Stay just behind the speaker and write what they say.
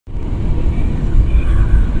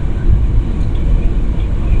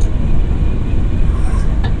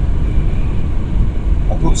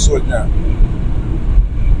сегодня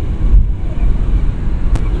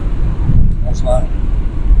нужно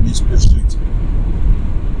не спешить.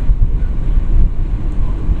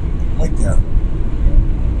 Мытня,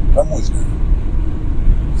 таможня.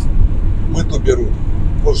 Мыту берут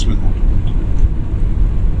пошлину.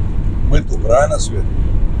 Мыту, правильно, Свет?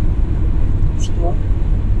 Что?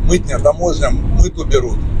 Мытня, таможня, мыту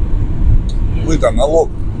берут. Мыто, налог.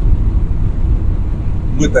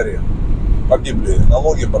 Мытари по Библии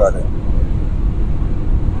налоги брали.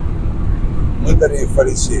 Мытари и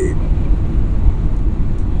фарисеи.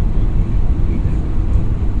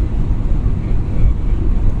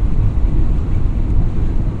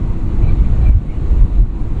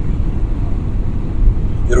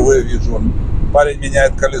 Впервые вижу, парень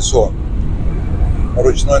меняет колесо.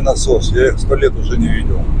 Ручной насос. Я их 100 лет уже не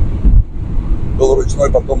видел. Был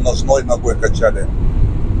ручной, потом ножной ногой качали.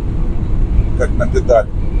 Как на педаль.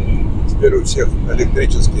 Теперь у всех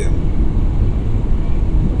электрические.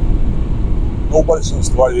 Ну, у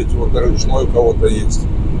большинства ведь вот ручной у кого-то есть.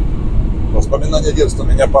 Воспоминания детства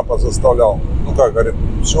меня папа заставлял. Ну как, говорит,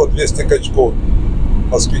 всего 200 качков.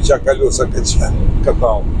 Москвича колеса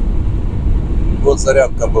катал. Вот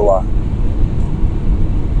зарядка была.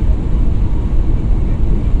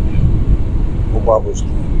 У бабушки.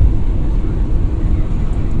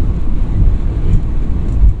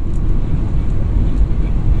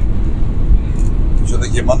 Еще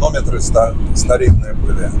такие манометры старинные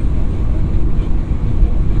были.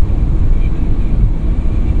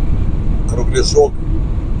 Кругляшок,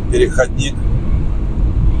 переходник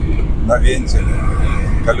на вентиле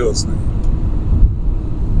колесный.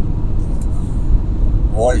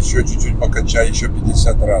 Ой, еще чуть-чуть покачай, еще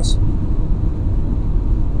 50 раз.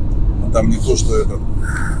 Но там не то, что этот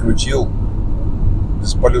включил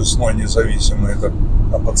бесполюсной независимый, это,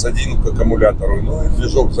 а подсадил к аккумулятору. Ну и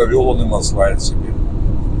движок завел, он и маслает себе.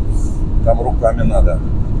 Там руками надо.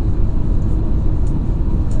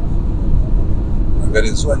 На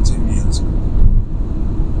горизонте Минск.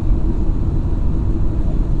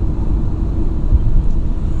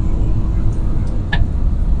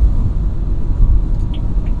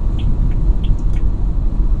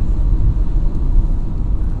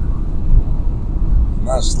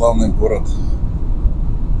 Наш славный город.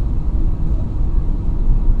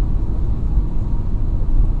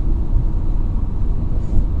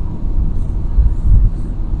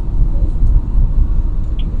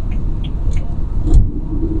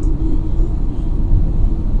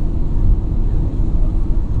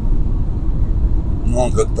 Ну,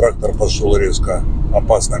 он как трактор пошел резко,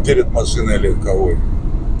 опасно, перед машиной легковой.